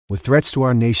With threats to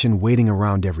our nation waiting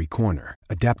around every corner,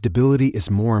 adaptability is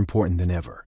more important than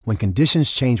ever. When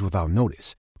conditions change without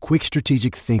notice, quick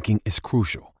strategic thinking is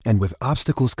crucial. And with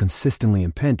obstacles consistently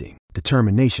impending,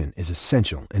 determination is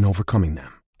essential in overcoming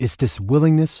them. It's this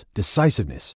willingness,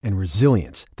 decisiveness, and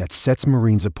resilience that sets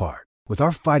Marines apart. With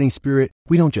our fighting spirit,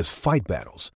 we don't just fight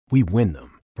battles, we win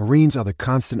them. Marines are the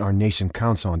constant our nation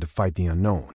counts on to fight the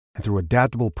unknown. And through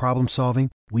adaptable problem solving,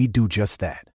 we do just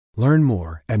that. Learn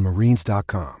more at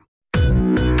marines.com.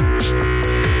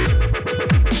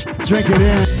 Drink it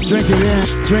in, drink it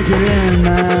in, drink it in,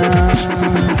 man.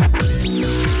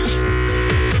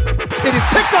 It is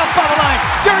picked up by the line.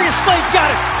 Darius Slay's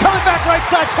got it. Coming back right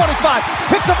side 25.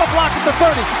 Picks up a block at the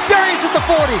 30. Darius at the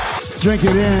 40. Drink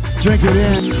it in, drink it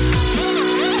in.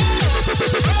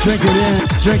 Drink it in,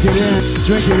 drink it in,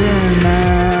 drink it in,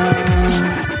 man.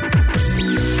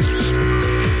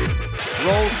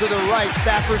 Rolls to the right.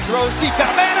 Stafford throws deep.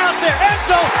 Got a man out there. End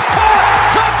zone. Caught.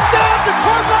 Drink Touchdown,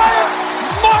 Detroit Lions.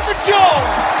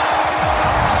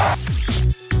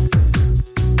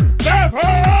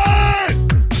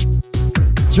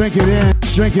 it in,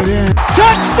 drink it in.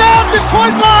 Touchdown,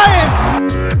 Detroit Lions.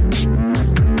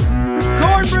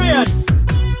 Cornbread.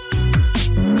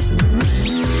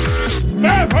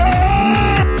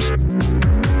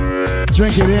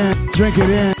 Drink it in, drink it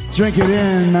in, drink it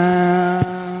in,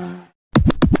 man.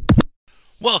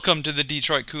 Welcome to the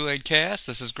Detroit Kool-Aid Cast.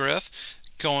 This is Griff,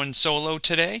 going solo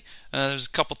today. There's a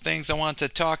couple things I want to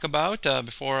talk about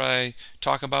before I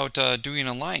talk about doing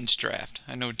a Lions draft.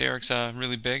 I know Derek's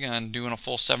really big on doing a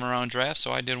full 7-round draft,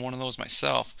 so I did one of those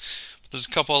myself. But there's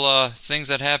a couple things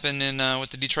that happened with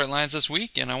the Detroit Lions this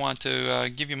week, and I want to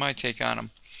give you my take on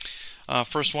them.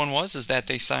 First one is that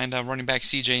they signed running back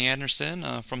C.J.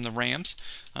 Anderson from the Rams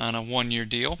on a 1-year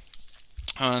deal.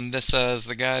 This is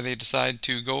the guy they decided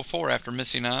to go for after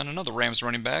missing on another Rams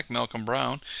running back, Malcolm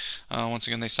Brown. Once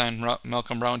again, they signed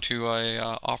Malcolm Brown to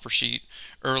a offer sheet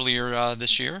earlier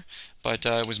this year, but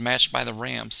it was matched by the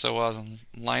Rams, so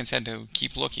the Lions had to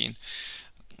keep looking.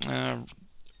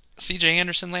 C.J.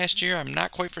 Anderson last year, I'm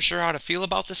not quite for sure how to feel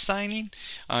about this signing.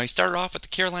 He started off with the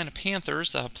Carolina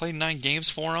Panthers, played 9 games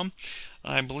for them.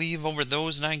 I believe over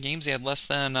those 9 games he had less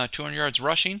than 200 yards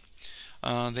rushing.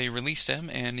 They released him,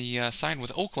 and he signed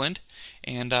with Oakland,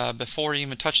 and before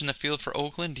even touching the field for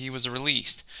Oakland, he was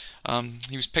released.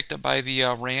 He was picked up by the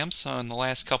Rams in the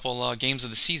last couple games of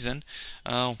the season.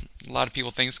 A lot of people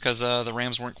think it's because the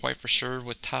Rams weren't quite for sure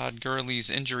with Todd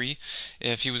Gurley's injury,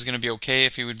 if he was going to be okay,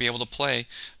 if he would be able to play.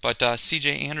 But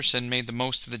C.J. Anderson made the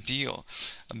most of the deal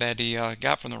that he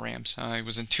got from the Rams. He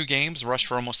was in 2 games, rushed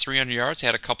for almost 300 yards,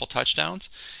 had a couple touchdowns,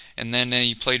 and then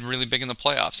he played really big in the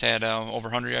playoffs, had over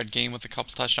 100-yard game with a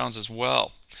couple touchdowns as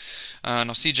well.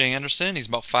 Now C.J. Anderson, he's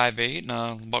about 5'8",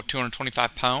 about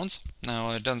 225 pounds.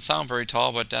 Now, it doesn't sound very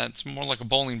tall, but it's more like a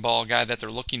bowling ball guy that they're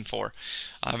looking for.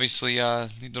 Obviously, they're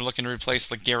looking to replace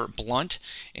Garrett Blount,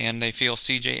 and they feel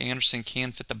C.J. Anderson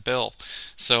can fit the bill.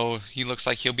 So he looks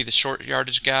like he'll be the short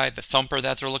yardage guy, the thumper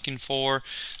that they're looking for,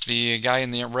 the guy in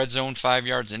the red zone 5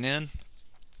 yards and in.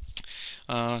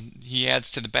 He adds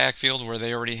to the backfield where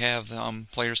they already have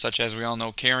players such as, we all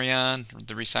know, Kerryon,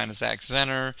 the re-sign of Zach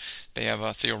Zenner. They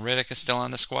have Theo Riddick is still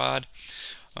on the squad.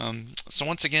 So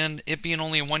once again, it being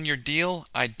only a 1-year deal,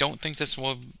 I don't think this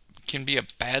can be a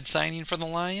bad signing for the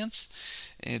Lions.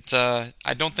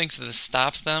 I don't think this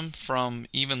stops them from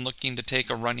even looking to take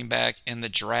a running back in the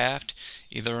draft,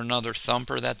 either another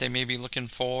thumper that they may be looking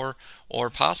for, or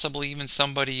possibly even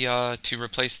somebody to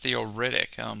replace Theo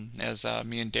Riddick. As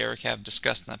me and Derek have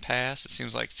discussed in the past, it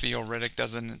seems like Theo Riddick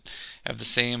doesn't have the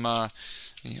same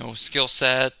skill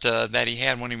set that he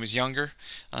had when he was younger.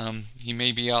 He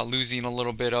may be losing a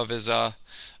little bit of his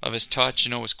touch,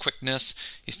 his quickness.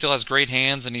 He still has great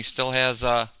hands, and he still has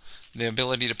the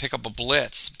ability to pick up a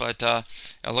blitz, but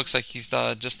it looks like he's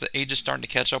just the age is starting to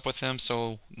catch up with him,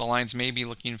 so the Lions may be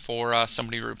looking for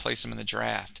somebody to replace him in the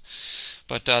draft.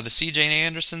 But the C.J.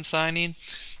 Anderson signing,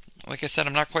 like I said,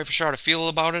 I'm not quite for sure how to feel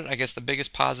about it. I guess the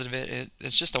biggest positive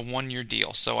it's just a 1-year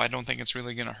deal, so I don't think it's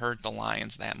really going to hurt the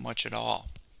Lions that much at all.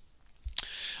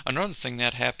 Another thing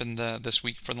that happened this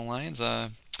week for the Lions,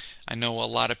 I know a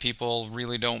lot of people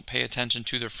really don't pay attention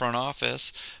to their front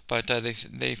office, but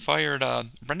they fired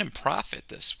Brendan Profit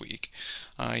this week.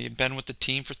 He had been with the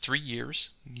team for 3 years.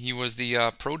 He was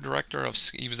the pro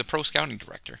scouting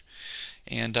director,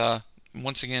 and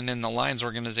once again in the Lions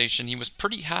organization, he was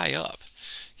pretty high up.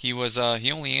 He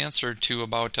only answered to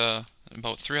about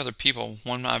 3 other people.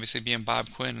 One obviously being Bob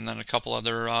Quinn, and then a couple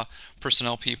other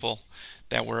personnel people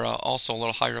that were also a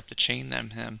little higher up the chain than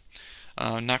him.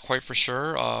 Not quite for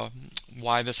sure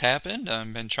why this happened.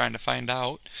 I've been trying to find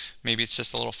out. Maybe it's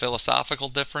just a little philosophical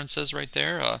differences right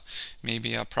there.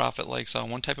 Maybe Prophet likes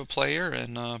one type of player,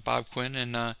 and Bob Quinn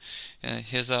and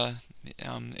his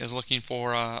is looking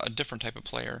for a different type of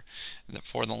player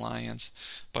for the Lions.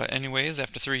 But anyways,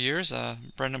 after 3 years,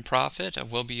 Brendan Prophet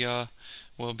will be no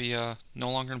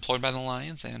longer employed by the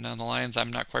Lions, and the Lions,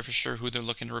 I'm not quite for sure who they're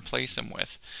looking to replace him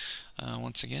with.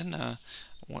 Once again,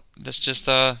 this just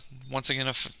once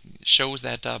again shows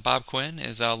that Bob Quinn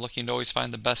is looking to always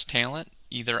find the best talent,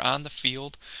 either on the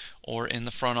field or in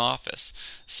the front office.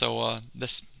 So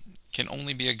this can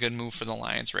only be a good move for the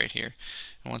Lions right here.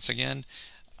 And once again,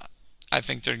 I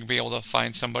think they're going to be able to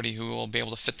find somebody who will be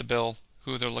able to fit the bill,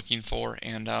 who they're looking for,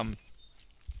 and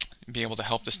be able to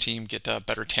help this team get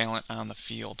better talent on the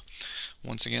field.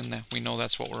 Once again, we know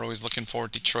that's what we're always looking for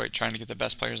at Detroit, trying to get the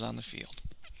best players on the field.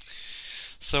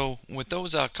 So with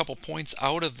those couple points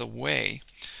out of the way,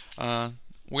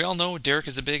 we all know Derek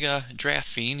is a big draft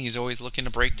fiend. He's always looking to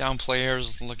break down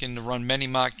players, looking to run many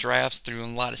mock drafts through a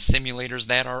lot of simulators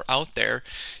that are out there,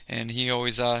 and he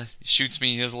always shoots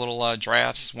me his little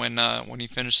drafts when he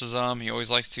finishes them. He always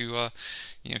likes to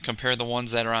compare the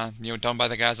ones that are on done by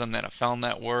the guys on that NFL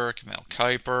Network, Mel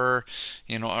Kiper,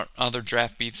 other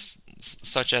draft beats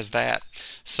such as that.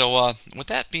 So with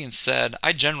that being said,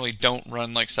 I generally don't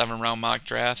run like 7-round mock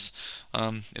drafts.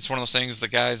 It's one of those things, the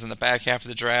guys in the back half of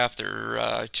the draft,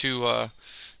 they're too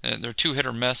hit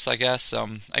or miss, I guess.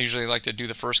 I usually like to do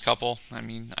the first couple. I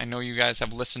mean, I know you guys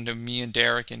have listened to me and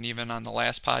Derek, and even on the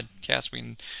last podcast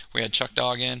we had Chuck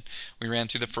Dog in. We ran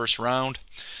through the first round.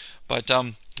 But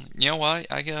you know what?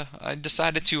 I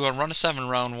decided to run a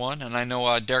 7-round one, and I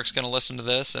know Derek's going to listen to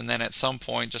this, and then at some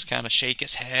point just kind of shake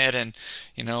his head and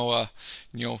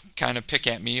kind of pick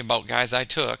at me about guys I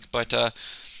took. But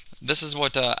this is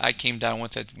what I came down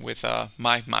with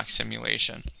my mock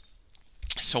simulation.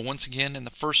 So once again, in the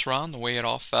first round, the way it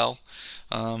all fell,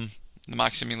 the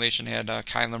mock simulation had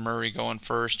Kyler Murray going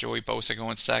first, Joey Bosa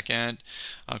going second,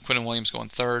 Quinnen Williams going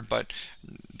third. But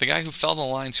the guy who fell to the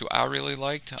Lions who I really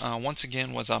liked, once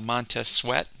again, was Montez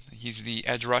Sweat. He's the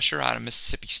edge rusher out of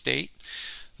Mississippi State.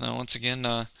 Once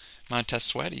again, Montez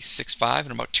Sweat, he's 6'5"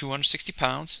 and about 260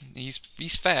 pounds. He's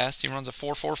fast. He runs a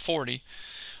 4.4 40.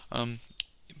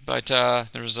 But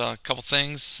there's a couple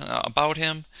things about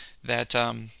him that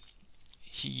that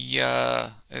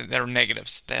are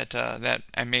negatives that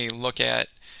I may look at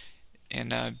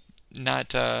and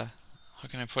not how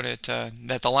can I put it,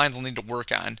 that the Lions will need to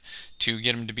work on to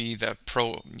get him to be the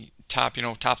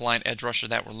top line edge rusher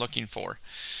that we're looking for.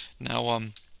 Now,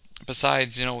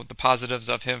 besides the positives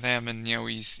of him, and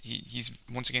he's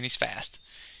once again, he's fast.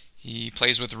 He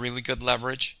plays with really good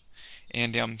leverage.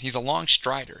 And he's a long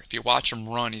strider. If you watch him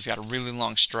run, he's got a really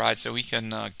long stride, so he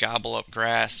can gobble up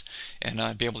grass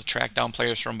and be able to track down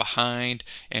players from behind.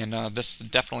 And this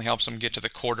definitely helps him get to the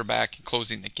quarterback and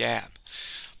closing the gap.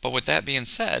 But with that being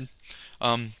said,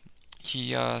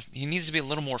 he needs to be a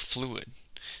little more fluid.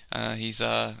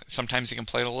 Sometimes he can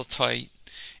play it a little tight,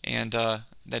 and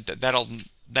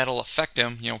that'll affect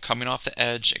him, coming off the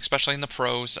edge, especially in the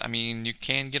pros. I mean, you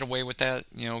can get away with that,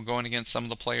 going against some of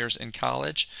the players in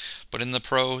college, but in the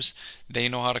pros, they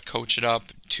know how to coach it up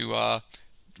to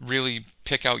really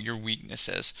pick out your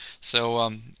weaknesses.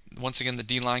 So, once again, the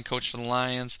D-line coach for the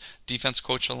Lions, defense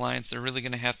coach for the Lions, they're really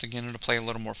going to have to get him to play a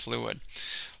little more fluid.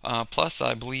 Plus,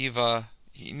 I believe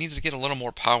he needs to get a little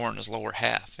more power in his lower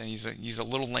half, and he's a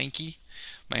little lanky.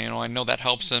 I know that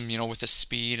helps him, with his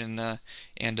speed and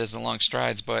his long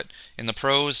strides. But in the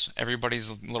pros, everybody's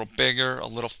a little bigger, a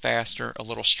little faster, a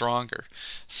little stronger.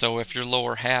 So if your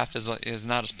lower half is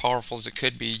not as powerful as it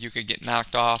could be, you could get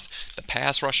knocked off the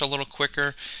pass rush a little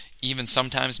quicker. Even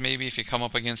sometimes maybe if you come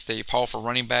up against a powerful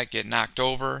running back, get knocked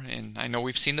over. And I know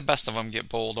we've seen the best of them get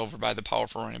bowled over by the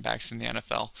powerful running backs in the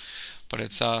NFL. But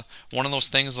it's one of those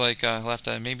things like he'll have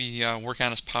to maybe work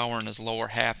on his power in his lower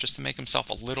half just to make himself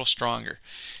a little stronger.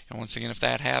 And once again, if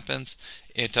that happens,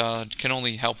 it can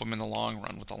only help him in the long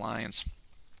run with the Lions.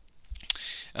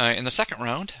 In the second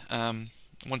round,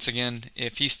 once again,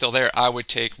 if he's still there, I would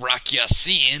take Rock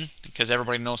Ya-Sin, because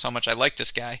everybody knows how much I like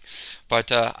this guy. But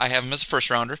I have him as a first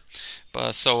rounder.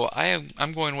 So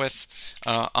I'm going with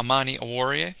Amani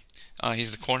Oruwariye.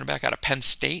 He's the cornerback out of Penn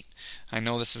State. I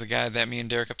know this is a guy that me and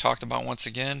Derek have talked about once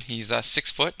again. He's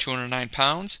 6 foot, 209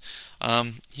 pounds.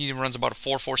 He runs about a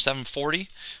 4.47 40.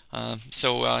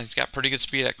 So he's got pretty good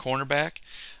speed at cornerback.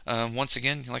 Once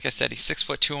again, like I said, he's 6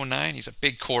 foot 209. He's a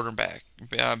big quarterback.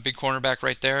 Big cornerback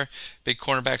right there. Big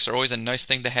cornerbacks are always a nice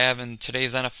thing to have in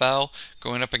today's NFL,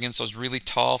 going up against those really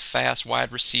tall, fast,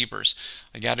 wide receivers.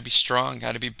 You got to be strong,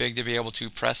 got to be big to be able to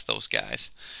press those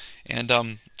guys.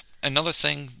 And another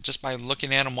thing, just by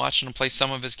looking at him, watching him play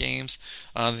some of his games,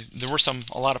 there were some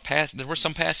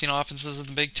passing offenses in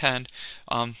the Big Ten.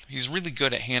 He's really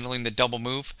good at handling the double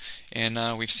move,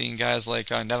 and we've seen guys like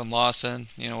Nevin Lawson.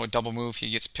 A double move,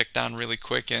 he gets picked on really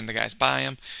quick, and the guys by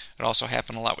him. It also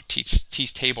happened a lot with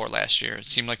Tease Tabor last year. It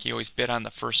seemed like he always bid on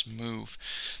the first move.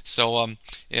 So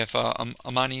if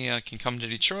Amani can come to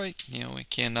Detroit, he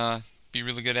can be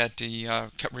really good at the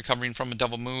recovering from a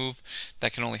double move.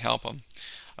 That can only help him.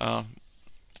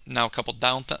 Now a couple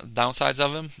downsides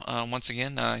of him. Once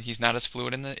again, he's not as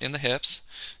fluid in the hips,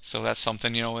 so that's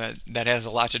something that has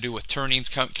a lot to do with turnings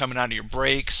coming out of your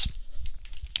brakes,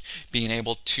 being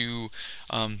able to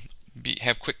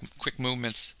have quick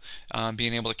movements,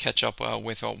 being able to catch up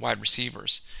with wide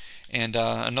receivers. And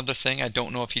another thing, I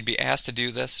don't know if he'd be asked to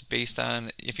do this based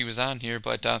on if he was on here,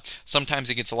 but sometimes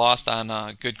he gets lost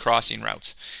on good crossing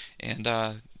routes, and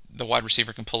the wide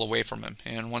receiver can pull away from him.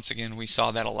 And once again, we saw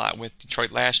that a lot with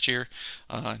Detroit last year.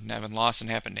 Nevin Lawson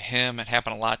happened to him. It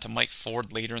happened a lot to Mike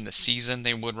Ford later in the season.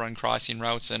 They would run crossing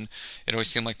routes, and it always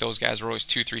seemed like those guys were always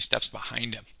 2-3 steps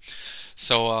behind him.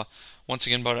 So once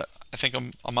again, I think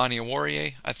Amani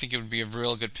Oruwariye, I think it would be a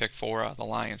real good pick for the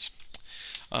Lions.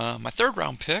 My third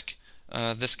round pick,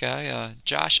 this guy,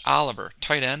 Josh Oliver,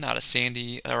 tight end out of San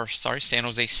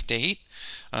Jose State.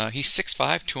 He's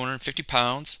 6'5", 250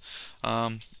 pounds.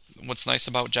 What's nice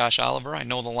about Josh Oliver, I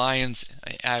know the Lions,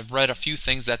 I've read a few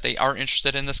things that they are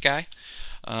interested in this guy.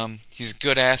 He's a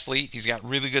good athlete. He's got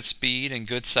really good speed and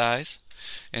good size,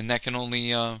 and that can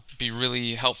only be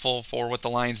really helpful for what the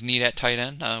Lions need at tight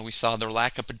end. We saw their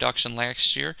lack of production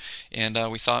last year,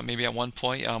 and we thought maybe at one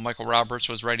point Michael Roberts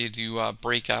was ready to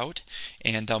break out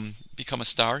and become a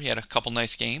star. He had a couple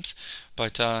nice games,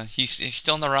 but he's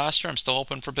still in the roster. I'm still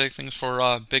open for big things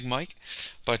for Big Mike,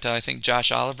 but I think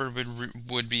Josh Oliver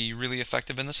would be really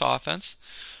effective in this offense.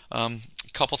 A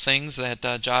couple things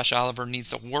that Josh Oliver needs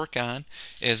to work on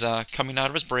is coming out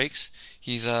of his breaks.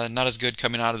 He's not as good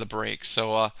coming out of the breaks,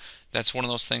 so that's one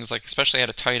of those things, like especially at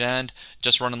a tight end,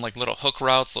 just running like little hook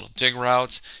routes, little dig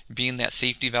routes, being that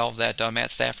safety valve that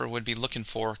Matt Stafford would be looking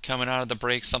for, coming out of the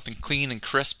breaks, something clean and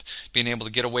crisp, being able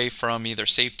to get away from either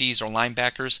safeties or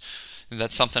linebackers.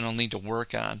 That's something I'll need to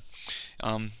work on.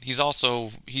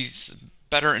 He's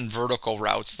better in vertical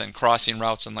routes than crossing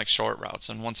routes and like short routes,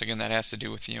 and once again that has to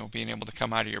do with being able to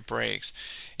come out of your breaks.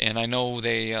 And I know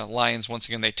they Lions, once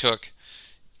again, they took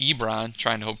Ebron,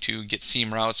 trying to hope to get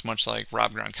seam routes, much like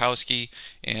Rob Gronkowski.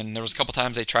 And there was a couple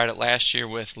times they tried it last year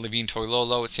with Levine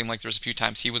Toilolo. It seemed like there was a few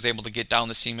times he was able to get down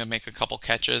the seam and make a couple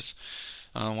catches.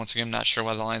 Once again, I'm not sure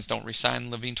why the Lions don't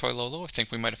re-sign Levine Toilolo. I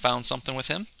think we might have found something with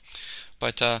him.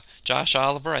 But Josh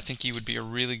Oliver, I think he would be a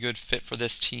really good fit for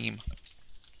this team.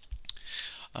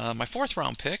 My fourth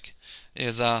round pick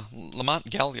is Lamont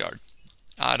Gaillard.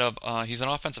 He's an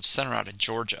offensive center out of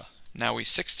Georgia. Now he's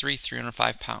 6'3",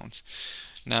 305 pounds.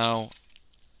 Now,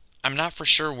 I'm not for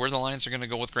sure where the Lions are going to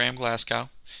go with Graham Glasgow,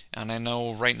 and I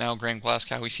know right now Graham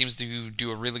Glasgow, he seems to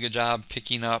do a really good job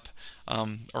picking up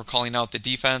or calling out the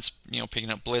defense, picking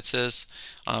up blitzes.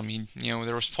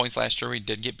 There was points last year where he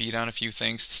did get beat on a few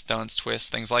things, stunts, twists,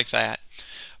 things like that.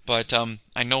 But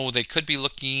I know they could be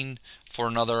looking for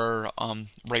another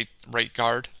right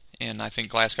guard, and I think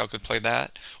Glasgow could play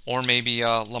that, or maybe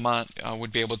Lamont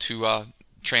would be able to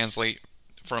translate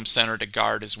from center to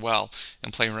guard as well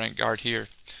and play right guard here.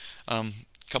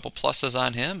 Couple pluses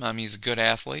on him. He's a good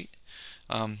athlete.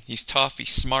 He's tough.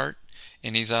 He's smart,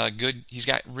 and he's good. He's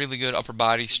got really good upper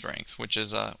body strength, which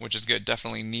is good.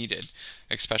 Definitely needed,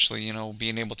 especially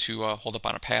being able to hold up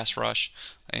on a pass rush,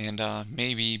 and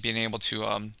maybe being able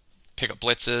to pick up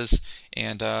blitzes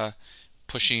and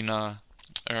pushing or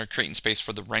creating space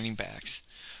for the running backs.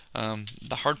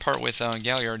 The hard part with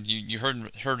Gaillard, you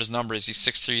heard his numbers. He's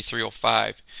 6'3",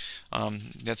 305.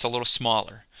 That's a little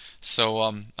smaller. So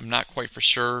I'm not quite for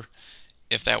sure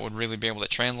if that would really be able to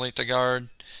translate to guard.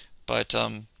 But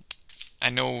I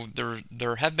know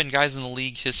there have been guys in the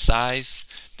league his size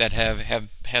that have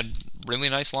had really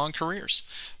nice long careers.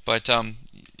 But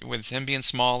with him being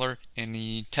smaller, and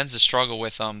he tends to struggle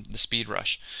with the speed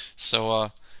rush.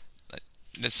 So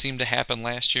that seemed to happen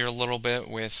last year a little bit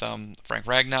with Frank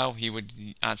Ragnow. He would,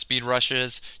 on speed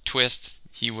rushes, twist,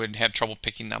 he would have trouble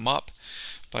picking them up.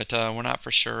 But we're not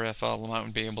for sure if Lamont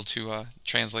would be able to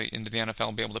translate into the NFL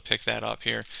and be able to pick that up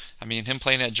here. Him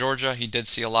playing at Georgia, he did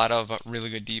see a lot of really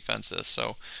good defenses.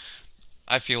 So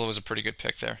I feel it was a pretty good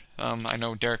pick there. I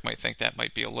know Derek might think that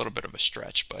might be a little bit of a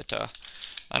stretch, but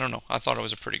I don't know. I thought it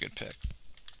was a pretty good pick.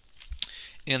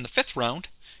 In the 5th round,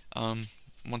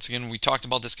 once again, we talked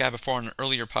about this guy before on an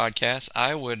earlier podcast.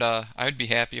 I would be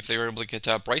happy if they were able to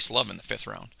get Bryce Love in the 5th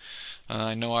round.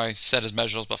 I know I said his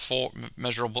measurables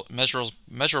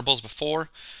before.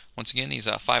 Once again, he's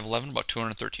 5'11", about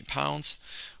 213 pounds.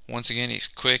 Once again, he's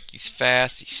quick, he's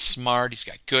fast, he's smart, he's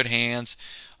got good hands.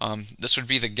 This would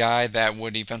be the guy that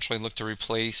would eventually look to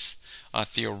replace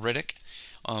Theo Riddick.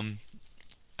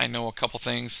 I know a couple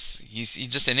things. He's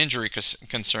just an injury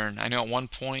concern. I know at one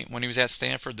point when he was at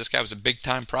Stanford, this guy was a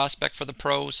big-time prospect for the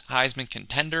pros, Heisman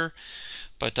contender.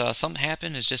 But something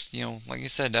happened. It's just, like I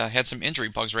said, had some injury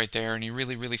bugs right there, and he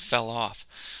really, really fell off.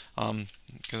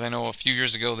 Because I know a few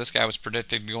years ago, this guy was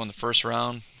predicted to go in the 1st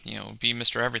round, be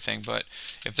Mr. Everything. But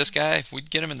if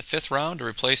we'd get him in the 5th round to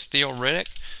replace Theo Riddick,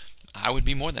 I would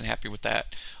be more than happy with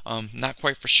that. Not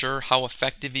quite for sure how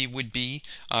effective he would be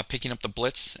picking up the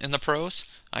blitz in the pros.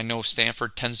 I know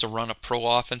Stanford tends to run a pro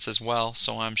offense as well,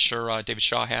 so I'm sure David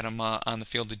Shaw had him on the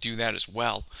field to do that as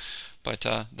well. But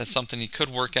that's something he could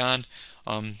work on.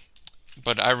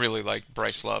 But I really like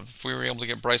Bryce Love. If we were able to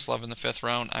get Bryce Love in the 5th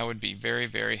round, I would be very,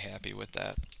 very happy with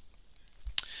that.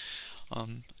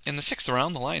 In the 6th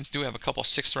round, the Lions do have a couple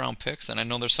 6th round picks, and I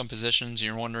know there's some positions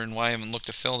you're wondering why I haven't looked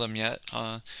to fill them yet.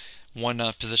 One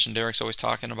position Derek's always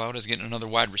talking about is getting another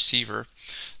wide receiver.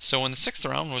 So in the 6th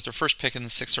round, with their first pick in the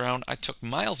 6th round, I took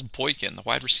Miles Boykin, the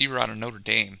wide receiver out of Notre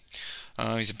Dame.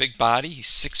 He's a big body. He's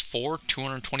 6'4",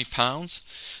 220 pounds.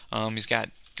 He's got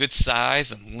good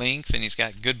size and length, and he's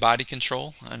got good body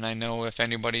control. And I know if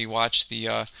anybody watched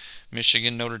the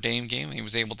Michigan-Notre Dame game, he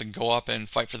was able to go up and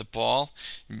fight for the ball.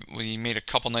 He made a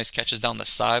couple nice catches down the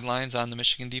sidelines on the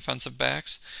Michigan defensive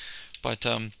backs. But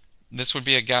this would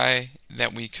be a guy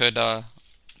that we could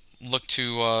look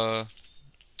to,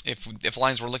 if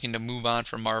Lions were looking to move on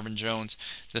from Marvin Jones,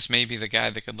 this may be the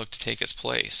guy that could look to take his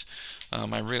place.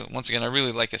 I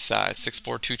really like his size, 6'4",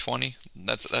 220.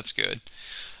 That's good.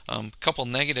 A couple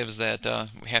negatives that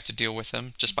we have to deal with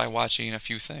him just by watching a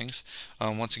few things.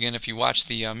 Once again, if you watch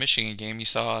the Michigan game, you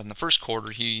saw in the first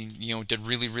quarter he did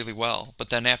really, really well. But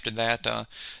then after that,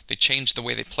 they changed the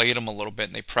way they played him a little bit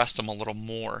and they pressed him a little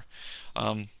more.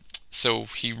 So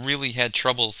he really had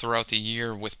trouble throughout the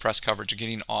year with press coverage,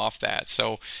 getting off that.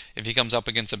 So if he comes up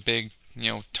against a big,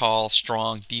 tall,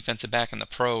 strong defensive back in the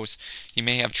pros, he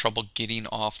may have trouble getting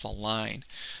off the line.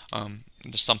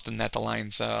 There's something that the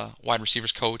Lions wide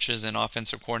receivers coaches and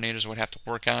offensive coordinators would have to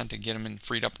work on to get him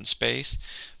freed up in space.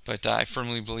 But I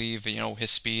firmly believe,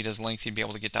 his speed, his length, he'd be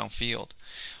able to get downfield.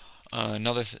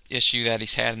 Another issue that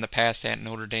he's had in the past at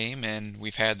Notre Dame, and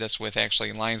we've had this with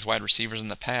actually Lions wide receivers in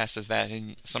the past, is that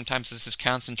sometimes this is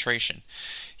concentration.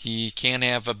 He can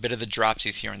have a bit of the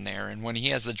dropsies here and there, and when he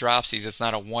has the dropsies, it's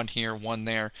not a one here, one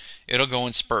there. It'll go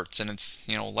in spurts, and it's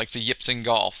like the yips in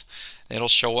golf. It'll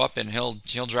show up, and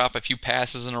he'll drop a few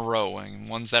passes in a row, and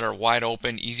ones that are wide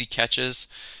open, easy catches,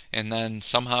 and then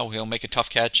somehow he'll make a tough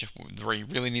catch where he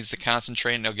really needs to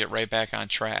concentrate, and he'll get right back on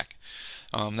track.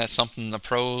 That's something the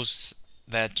pros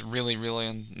that really,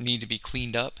 really need to be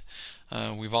cleaned up.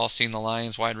 We've all seen the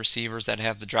Lions wide receivers that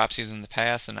have the dropsies in the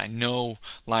past, and I know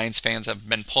Lions fans have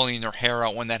been pulling their hair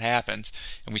out when that happens,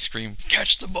 and we scream,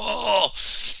 "Catch the ball!"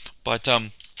 But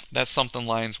that's something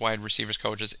Lions wide receivers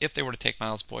coaches, if they were to take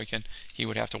Miles Boykin, he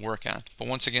would have to work on. But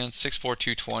once again, 6'4",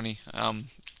 220,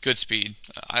 good speed.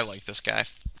 I like this guy.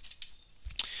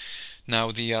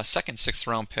 Now, the second 6th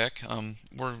round pick,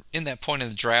 we're in that point in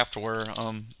the draft where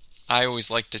I always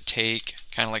like to take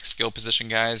kind of like skill position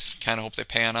guys, kind of hope they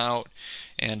pan out,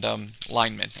 and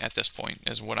linemen at this point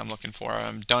is what I'm looking for.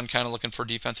 I'm done kind of looking for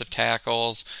defensive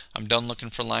tackles. I'm done looking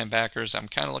for linebackers. I'm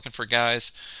kind of looking for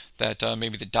guys that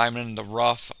maybe the diamond in the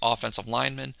rough offensive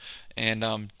linemen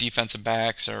and defensive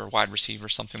backs or wide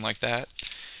receivers, something like that.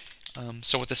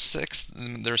 So with their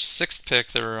sixth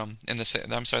pick, the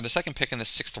second pick in the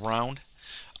 6th round,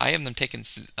 I have them taking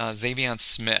Xavier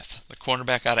Smith, the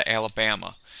cornerback out of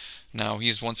Alabama. Now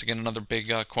he's once again another big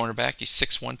cornerback. He's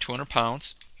 6'1", 200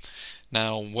 pounds.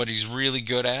 Now what he's really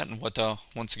good at, and what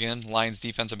once again Lions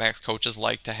defensive backs coaches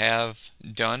like to have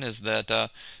done, is that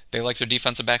they like their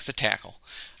defensive backs to tackle.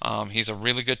 He's a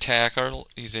really good tackler.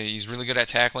 He's really good at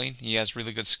tackling. He has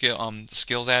really good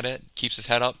skills at it. Keeps his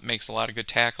head up, makes a lot of good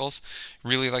tackles.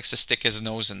 Really likes to stick his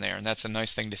nose in there, and that's a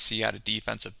nice thing to see out of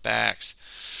defensive backs.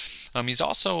 He's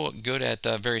also good at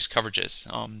various coverages.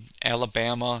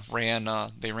 Alabama ran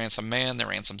some man, they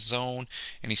ran some zone,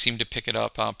 and he seemed to pick it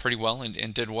up pretty well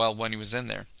and did well when he was in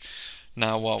there.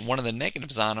 Now, one of the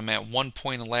negatives on him, at one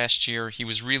point last year, he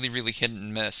was really, really hit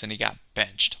and miss, and he got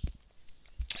benched.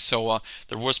 So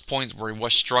there was points where he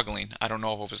was struggling. I don't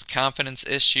know if it was a confidence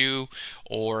issue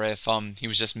or if he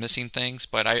was just missing things.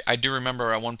 But I do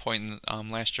remember at one point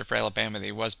last year for Alabama that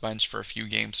he was benched for a few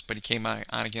games, but he came on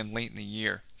again late in the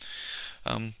year.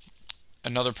 Um,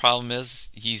 Another problem is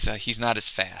he's not as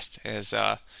fast as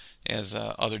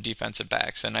other defensive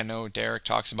backs. And I know Derek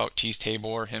talks about Tease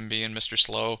Tabor, him being Mr.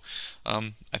 Slow.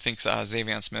 I think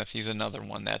Xavier Smith, he's another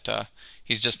one that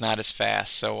he's just not as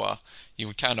fast. So you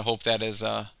would kind of hope that his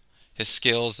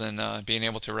skills and being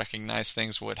able to recognize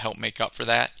things would help make up for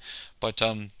that. But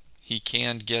he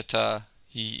can get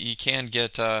he can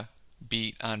get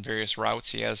beat on various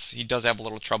routes. He does have a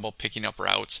little trouble picking up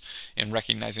routes and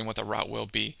recognizing what the route will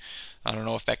be. I don't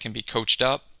know if that can be coached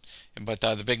up, but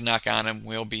the big knock on him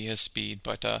will be his speed.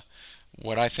 But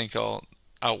what I think will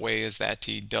outweigh is that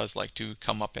he does like to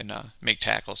come up and make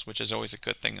tackles, which is always a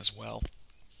good thing as well.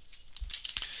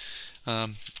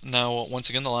 Now,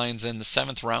 once again, the Lions in the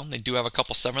 7th round. They do have a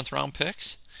couple 7th round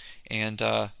picks, and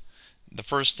the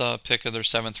first pick of their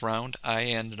 7th round, I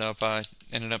ended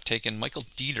up taking Michael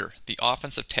Deiter, the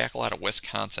offensive tackle out of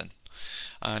Wisconsin.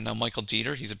 Now, Michael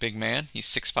Deiter, he's a big man. He's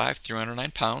 6'5", 309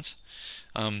 pounds.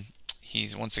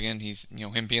 He's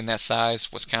him being that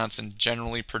size. Wisconsin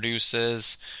generally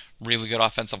produces really good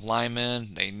offensive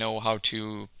linemen. They know how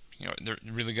to. They're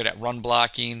really good at run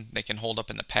blocking. They can hold up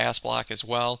in the pass block as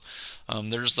well.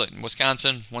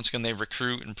 Wisconsin, once again, they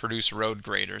recruit and produce road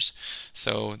graders.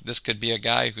 So this could be a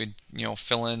guy who could,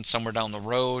 fill in somewhere down the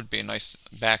road, be a nice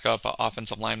backup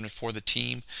offensive lineman for the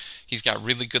team. He's got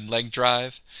really good leg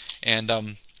drive,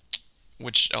 and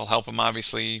which will help him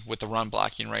obviously with the run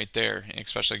blocking right there,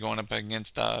 especially going up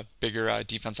against bigger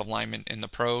defensive linemen in the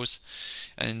pros.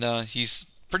 And he's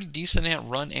pretty decent at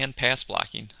run and pass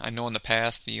blocking. I know in the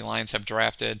past the Lions have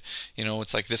drafted,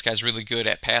 it's like this guy's really good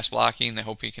at pass blocking. They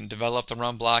hope he can develop the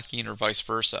run blocking or vice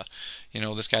versa.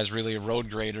 This guy's really a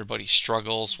road grader, but he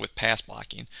struggles with pass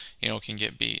blocking, can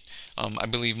get beat. I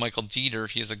believe Michael Deiter,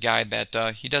 he's a guy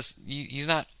that he's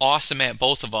not awesome at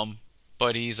both of them,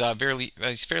 but he's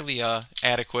fairly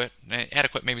adequate.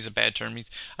 Adequate maybe is a bad term.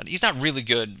 He's not really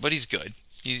good, but he's good.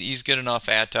 He's good enough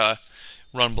at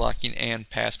run blocking and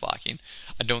pass blocking.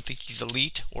 I don't think he's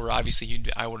elite, or obviously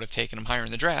I would have taken him higher in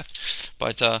the draft,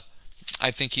 but I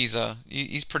think he's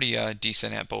pretty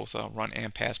decent at both run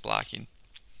and pass blocking.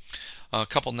 A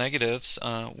couple negatives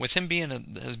with him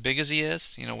being as big as he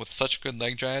is, with such good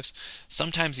leg drives.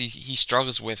 Sometimes he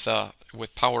struggles with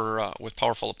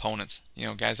powerful opponents.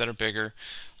 Guys that are bigger.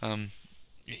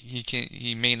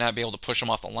 He may not be able to push them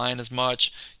off the line as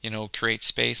much, create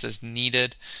space as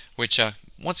needed, which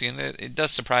once again it does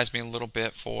surprise me a little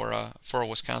bit for a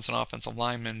Wisconsin offensive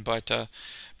lineman, but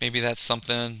maybe that's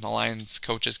something the Lions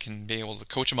coaches can be able to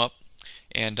coach him up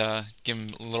and give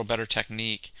him a little better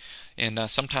technique. And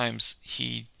sometimes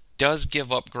he does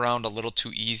give up ground a little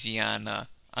too easy on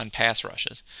pass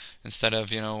rushes instead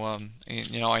of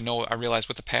I realize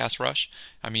with the pass rush,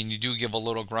 you do give a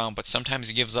little ground, but sometimes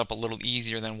he gives up a little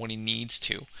easier than what he needs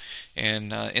to.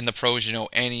 And in the pros,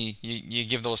 you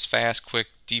give those fast, quick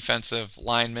defensive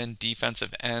linemen,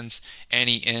 defensive ends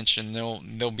any inch, and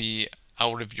they'll be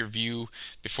out of your view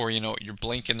before you're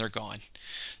blinking, they're gone.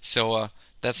 So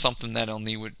that's something that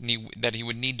he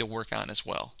would need to work on as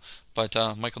well. But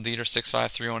Michael Deiter,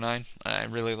 6'5", 309, I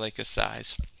really like his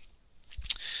size.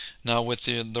 Now, with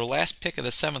their last pick of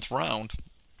the 7th round,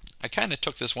 I kind of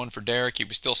took this one for Derek. He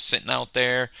was still sitting out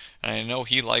there, and I know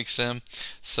he likes him.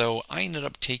 So I ended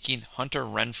up taking Hunter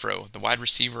Renfrow, the wide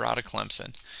receiver out of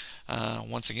Clemson.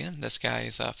 Once again, this guy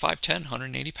is 5'10",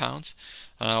 180 pounds.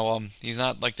 He's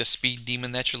not like the speed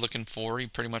demon that you're looking for. He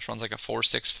pretty much runs like a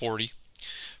 4.6 40.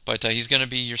 But he's going to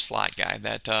be your slot guy,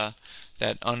 that guy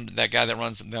that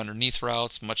runs the underneath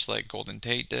routes, much like Golden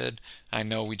Tate did. I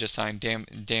know we just signed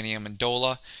Danny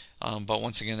Amendola, but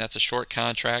once again, that's a short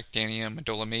contract. Danny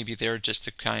Amendola may be there just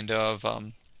to kind of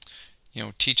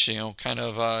teach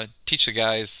the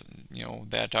guys,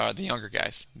 that are the younger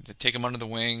guys, take them under the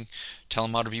wing, tell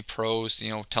them how to be pros,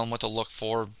 tell them what to look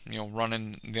for,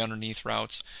 running the underneath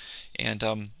routes,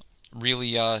 and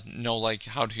really know like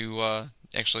how to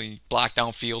actually block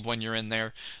downfield when you're in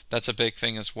there. That's a big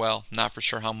thing as well. Not for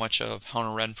sure how much of Hunter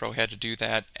Renfrow had to do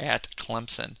that at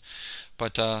Clemson,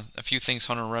 but a few things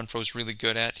Hunter Renfrow is really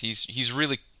good at. He's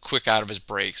really quick out of his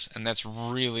breaks, and that's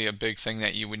really a big thing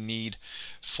that you would need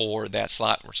for that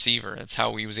slot receiver. That's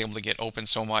how he was able to get open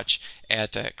so much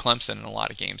at Clemson in a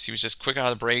lot of games. He was just quick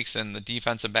out of the breaks, and the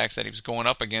defensive backs that he was going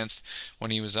up against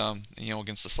when he was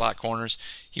against the slot corners,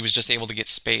 he was just able to get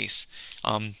space.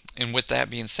 And with that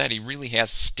being said, he really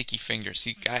has sticky fingers.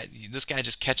 This guy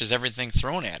just catches everything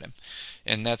thrown at him,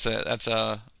 and that's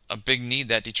a a big need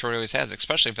that Detroit always has,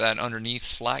 especially for that underneath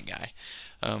slot guy.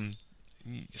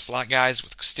 Slot guys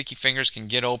with sticky fingers can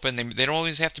get open. They don't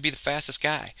always have to be the fastest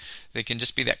guy. They can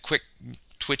just be that quick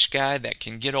twitch guy that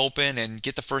can get open and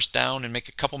get the first down and make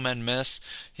a couple men miss,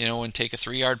 and take a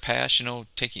 3-yard pass,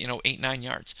 take 8-9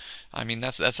 yards. I mean,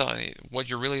 that's what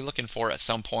you're really looking for at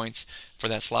some points for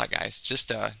that slot guys.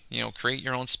 Just create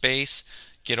your own space,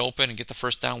 get open, and get the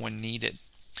first down when needed.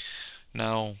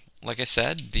 Now, like I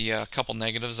said, the couple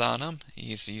negatives on him,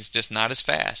 he's just not as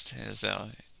fast as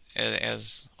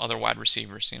other wide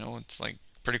receivers. It's like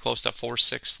pretty close to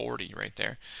 4.6 40 right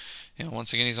there.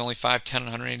 Once again, he's only 5'10",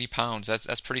 180 pounds.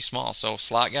 That's pretty small. So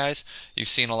slot guys, you've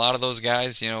seen a lot of those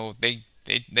guys. They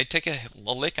take a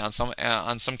lick on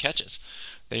some catches.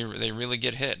 They really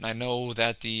get hit, and I know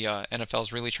that the NFL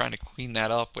is really trying to clean that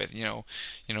up with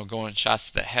going shots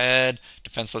to the head,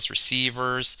 defenseless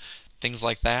receivers, things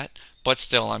like that. But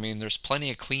still, I mean, there's plenty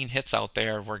of clean hits out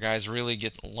there where guys really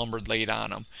get lumbered late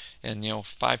on them. And,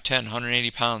 5'10",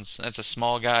 180 pounds, that's a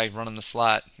small guy running the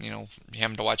slot.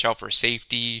 Having to watch out for a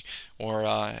safety or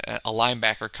a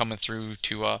linebacker coming through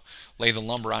to lay the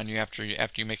lumber on you after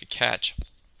you make a catch.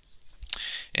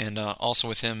 And also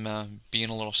with him being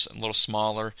a little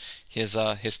smaller, his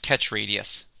catch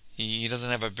radius. He doesn't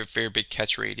have a very big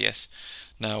catch radius.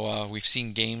 Now we've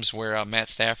seen games where Matt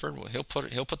Stafford he'll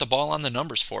put the ball on the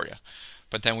numbers for you,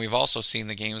 but then we've also seen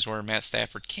the games where Matt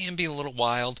Stafford can be a little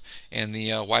wild, and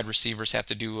the wide receivers have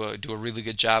to do a really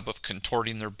good job of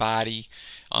contorting their body,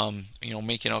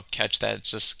 making a catch that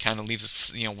just kind of leaves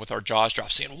us with our jaws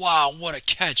dropped, saying, "Wow, what a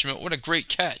catch! Man, what a great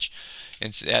catch!"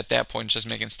 And at that point, it's just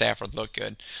making Stafford look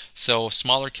good. So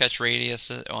smaller catch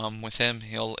radius with him,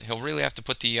 he'll really have to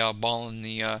put the ball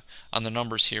in on the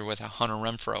numbers here with Hunter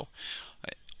Renfrow.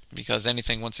 Because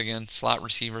once again, slot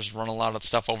receivers run a lot of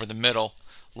stuff over the middle.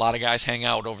 A lot of guys hang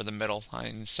out over the middle.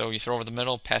 And so you throw over the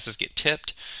middle, passes get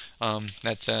tipped.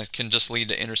 That can just lead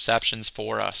to interceptions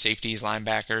for safeties,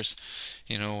 linebackers.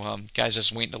 Guys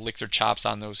just waiting to lick their chops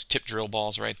on those tip drill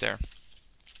balls right there.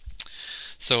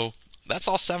 So that's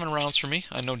all 7 rounds for me.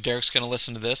 I know Derek's going to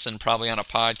listen to this, and probably on a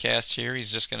podcast here,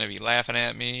 he's just going to be laughing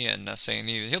at me and saying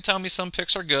he'll tell me some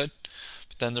picks are good.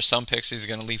 Then there's some picks he's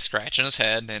going to leave scratching his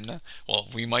head, and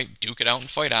we might duke it out and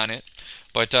fight on it.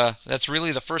 But that's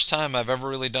really the first time I've ever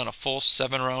really done a full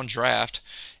 7-round draft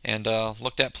and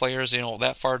looked at players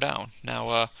that far down.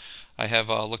 Now I have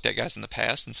looked at guys in the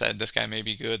past and said this guy may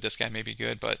be good, this guy may be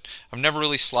good, but I've never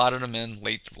really slotted them in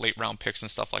late round picks and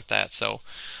stuff like that. So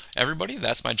everybody,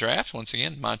 that's my draft. Once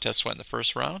again, Montez Sweat in the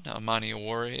first round, Amani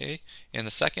Oruwariye in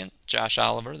the second, Josh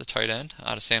Oliver, the tight end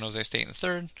out of San Jose State in the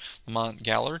third, Lamont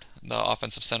Gallard, the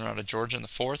offensive center out of Georgia in the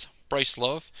fourth, Bryce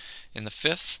Love in the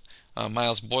fifth,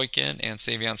 Miles Boykin and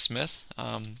Savion Smith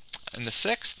in the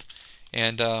sixth,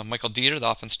 and Michael Dieter, the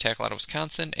offensive tackle out of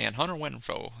Wisconsin, and Hunter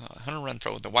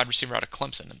Renfrow, the wide receiver out of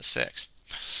Clemson in the sixth.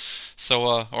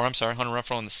 So, Hunter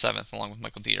Renfrow in the seventh, along with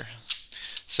Michael Dieter.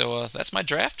 So that's my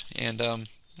draft, and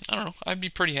I don't know, I'd be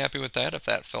pretty happy with that if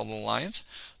that fell to the Lions.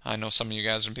 I know some of you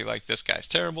guys would be like, this guy's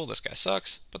terrible, this guy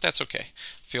sucks, but that's okay.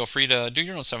 Feel free to do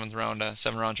your own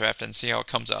 7-round draft and see how it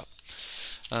comes up.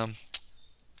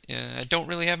 I don't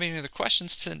really have any other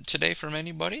questions today from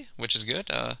anybody, which is good.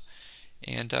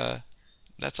 And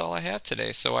that's all I have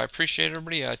today. So I appreciate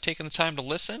everybody taking the time to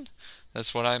listen.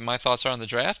 That's what my thoughts are on the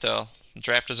draft. The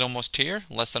draft is almost here,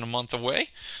 less than a month away.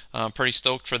 I'm pretty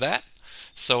stoked for that.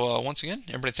 So once again,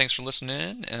 everybody, thanks for listening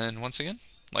in. And once again,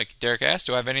 like Derek asked,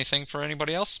 do I have anything for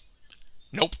anybody else?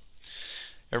 Nope.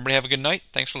 Everybody have a good night.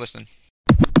 Thanks for listening.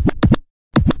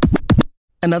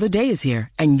 Another day is here,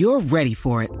 and you're ready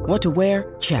for it. What to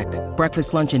wear? Check.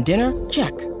 Breakfast, lunch, and dinner?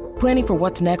 Check. Planning for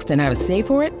what's next and how to save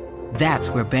for it? That's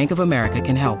where Bank of America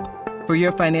can help. For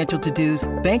your financial to-dos,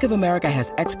 Bank of America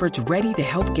has experts ready to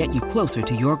help get you closer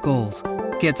to your goals.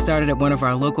 Get started at one of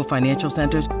our local financial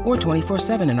centers or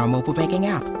 24/7 in our mobile banking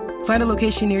app. Find a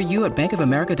location near you at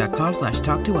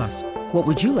bankofamerica.com/talktous. What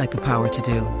would you like the power to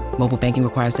do? Mobile banking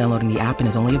requires downloading the app and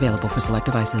is only available for select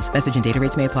devices. Message and data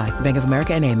rates may apply. Bank of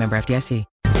America NA, member FDIC.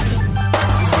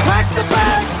 Pack the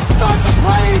bag, start the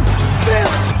plane. This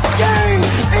game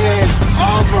is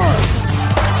over.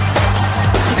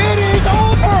 It is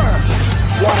over.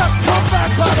 What a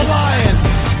comeback by the Lions.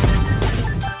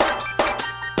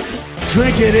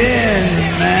 Drink it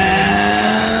in, man.